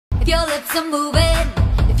your lips are moving,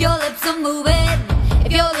 if your lips are moving,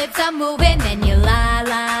 if your lips are moving, then you lie,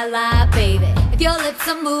 lie, lie, baby. If your lips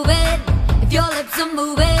are moving, if your lips are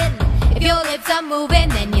moving, if your lips are moving,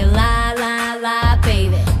 then you lie, lie, lie,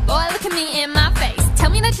 baby. Boy, look at me in my face. Tell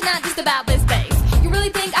me that you're not just about this bass. You really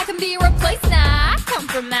think I can be replaced? Nah, I come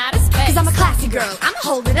from outer space. Cause I'm a classy girl, I'ma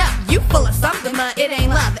hold it up. You full of something, but it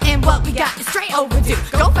ain't love. And what we got is straight overdue.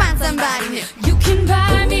 Go find somebody new. You can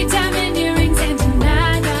buy me diamond earrings and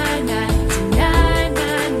tonight, night, night, tonight,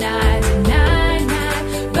 night, night, tonight,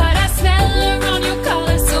 night. But I smell her on your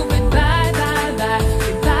collar, so goodbye, bye, bye,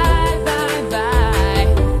 goodbye, bye, bye.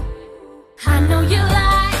 I know you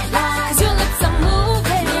lie, cause your lips are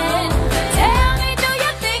moving. Tell me, do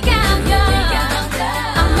you think I'm young?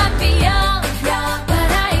 I might be young, but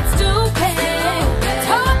I ain't stupid.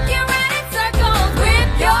 Talking right in circles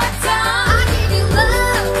with your tongue. I give you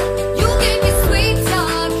love, you give me sweet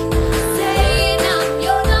talk, saying I'm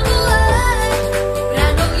your number one. But I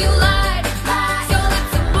know you lied, your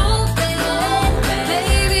lips are moving.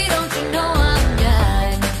 Baby, don't you know I'm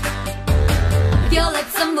done? If your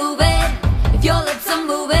lips are moving, if your lips are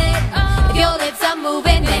moving, if your lips are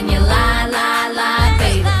moving, then you lie, lie, lie,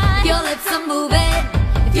 baby. If your lips are moving,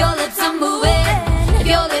 if your lips are moving, if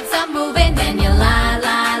your lips are moving, then you lie,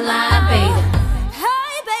 lie, lie, baby.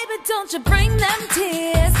 Hey, baby, don't you bring